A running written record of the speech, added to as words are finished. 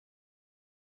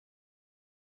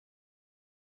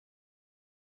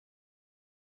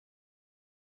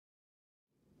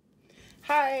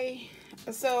Hi,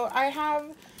 so I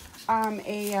have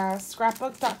a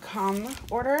scrapbook.com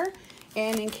order,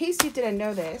 and in case you didn't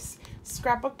know this,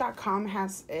 scrapbook.com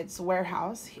has its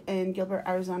warehouse in Gilbert,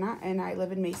 Arizona, and I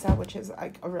live in Mesa, which is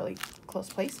like a really close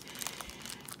place.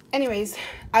 Anyways,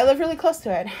 I live really close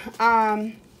to it.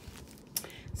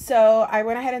 So I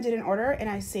went ahead and did an order, and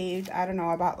I saved, I don't know,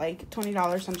 about like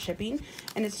 $20 on shipping,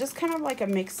 and it's just kind of like a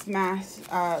mixed mass,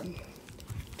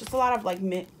 just a lot of like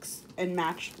mix and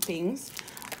match things.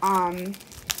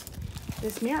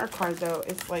 This mirror card though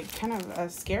is like kind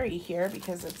of scary here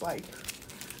because it's like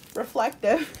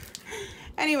reflective.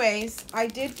 Anyways, I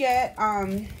did get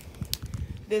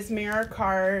this mirror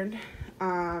card.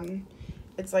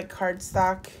 It's like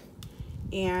cardstock,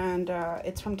 and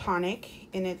it's from Tonic,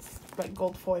 and it's like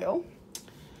gold foil.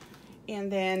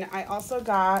 And then I also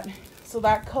got, so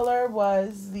that color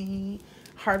was the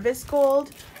Harvest Gold,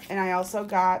 and I also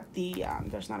got the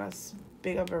there's not as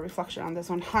big of a reflection on this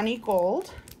one, Honey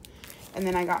Gold, and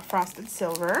then I got Frosted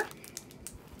Silver.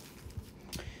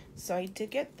 So I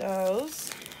did get those.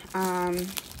 I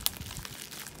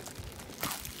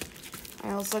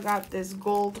also got this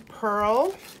gold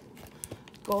pearl,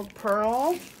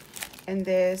 and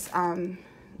this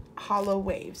hollow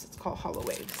waves. It's called hollow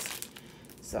waves.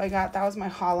 So I got, that was my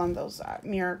haul on those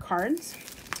mirror cards.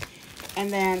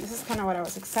 And then this is kind of what I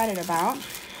was excited about.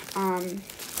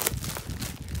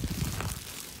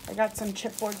 I got some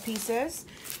chipboard pieces.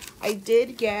 I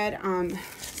did get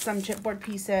some chipboard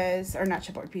pieces, or not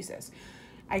chipboard pieces.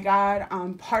 I got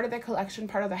part of the collection,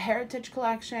 part of the Heritage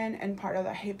collection, and part of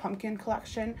the Hey Pumpkin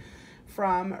collection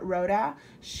from Rhoda.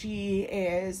 She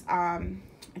is, I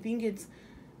think it's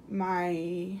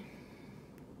my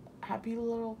Happy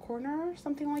Little Corner or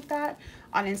something like that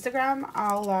on Instagram.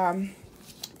 I'll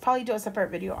probably do a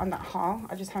separate video on that haul.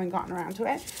 I just haven't gotten around to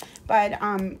it. But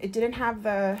it didn't have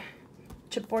the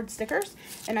chipboard stickers,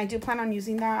 and I do plan on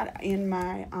using that in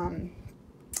my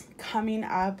coming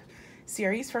up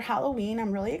series for Halloween.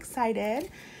 I'm really excited.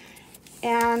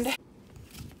 And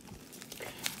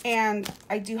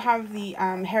I do have the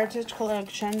Heritage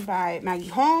collection by Maggie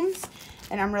Holmes,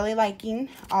 and I'm really liking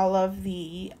all of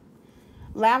the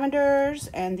lavenders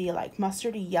and the like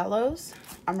mustardy yellows.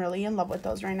 I'm really in love with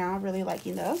those right now. Really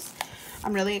liking those.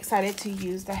 I'm really excited to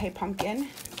use the Hey Pumpkin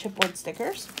chipboard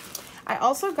stickers. I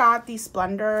also got the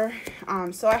Splendor.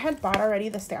 So I had bought already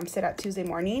the stamp set at Tuesday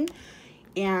morning,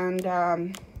 and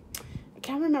I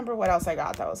can't remember what else I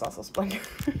got that was also Splendor.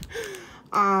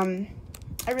 I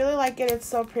really like it. It's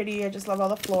so pretty. I just love all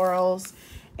the florals.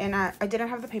 And I didn't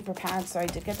have the paper pad, so I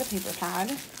did get the paper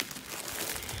pad.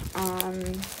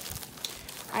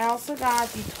 I also got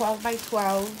the 12 by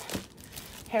 12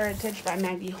 Heritage by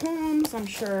Maggie Holmes. I'm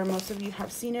sure most of you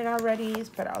have seen it already,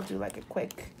 but I'll do like a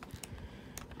quick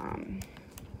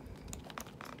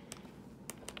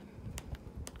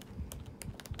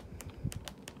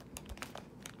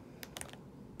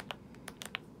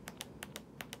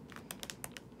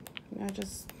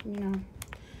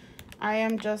I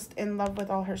am just in love with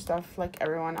all her stuff like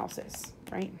everyone else is,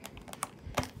 right?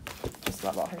 Just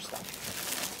love all her stuff.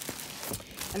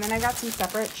 And then I got some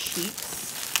separate sheets.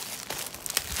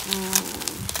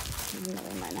 Even though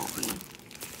they might not be.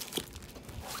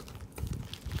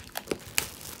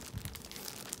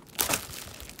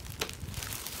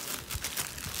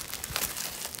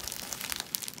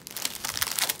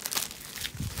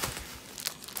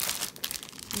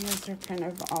 These are kind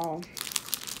of all,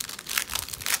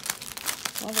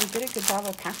 well, they did a good job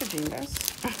of packaging this.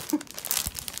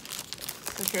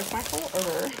 So here's my whole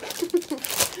order,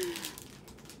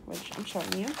 which I'm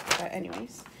showing you, but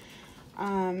anyways.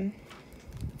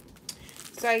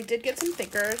 So I did get some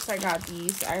thickers. I got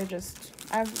these.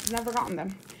 I've never gotten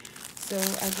them. So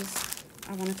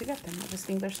I wanted to get them. I just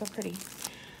think they're so pretty.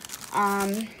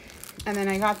 And then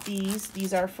I got these.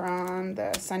 These are from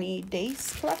the Sunny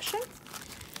Days collection.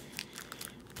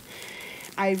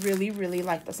 I really, really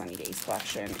like the Sunny Days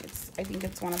collection. I think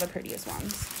it's one of the prettiest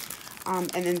ones.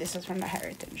 And then this is from the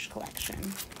Heritage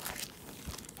collection.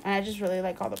 And I just really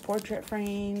like all the portrait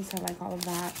frames. I like all of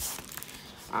that.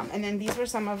 And then these were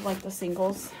some of like the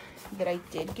singles that I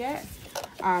did get.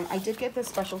 I did get the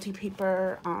specialty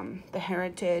paper, the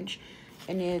Heritage,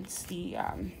 and it's the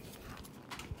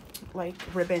like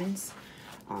ribbons.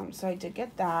 So I did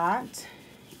get that.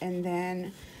 And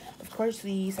then of course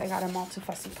these, I got them all to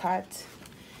fussy cut.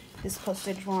 This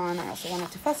postage one, I also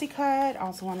wanted to fussy cut. I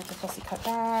also wanted to fussy cut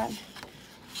that.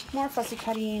 More fussy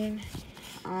cutting.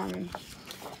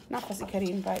 Not fussy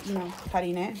cutting, but you know,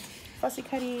 cutting it. Fussy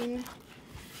cutting.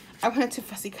 I wanted to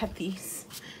fussy cut these.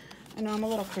 I know I'm a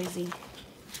little crazy.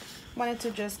 Wanted to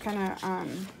just kind of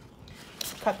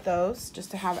cut those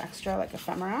just to have extra like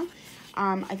ephemera.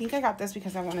 I think I got this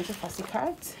because I wanted to fussy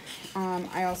cut.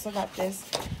 I also got this,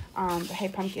 the Hey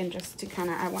Pumpkin, just to kind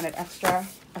of, I wanted extra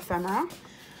ephemera.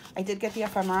 I did get the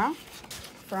ephemera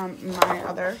from my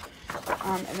other,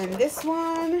 and then this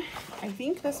one, I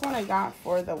think this one I got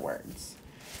for the words.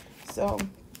 So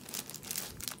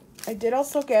I did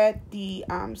also get the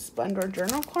Splendor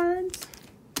journal cards.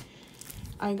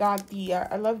 I got the,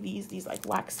 I love these like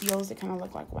wax seals. They kind of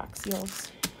look like wax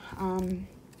seals.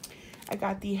 I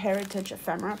got the Heritage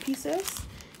ephemera pieces.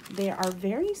 They are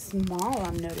very small,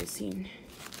 I'm noticing.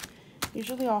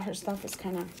 Usually all her stuff is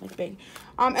kind of like big.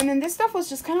 And then this stuff was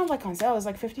just kind of like on sale. It was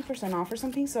like 50% off or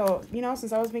something. So, you know,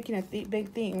 since I was making a big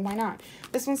thing, why not?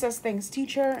 This one says, thanks,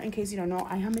 teacher. In case you don't know,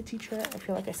 I am a teacher. I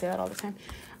feel like I say that all the time.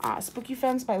 Spooky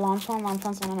Fence by L'Enfant.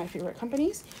 L'Enfant's one of my favorite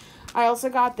companies. I also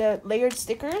got the layered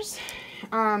stickers.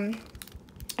 I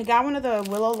got one of the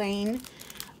Willow Lane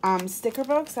sticker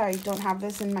books. I don't have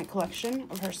this in my collection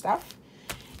of her stuff.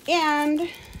 And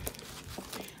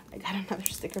I got another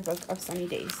sticker book of Sunny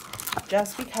Days,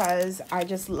 just because I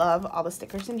just love all the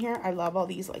stickers in here. I love all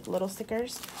these like little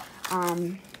stickers.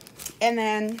 And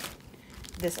then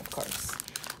this, of course,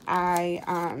 I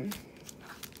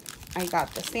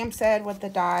got the stamp set with the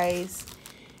dies,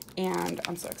 and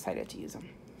I'm so excited to use them.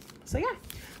 So yeah,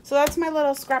 so that's my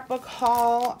little scrapbook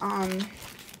haul,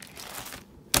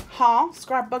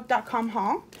 scrapbook.com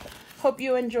haul. Hope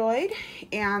you enjoyed,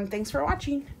 and thanks for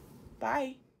watching.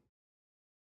 Bye.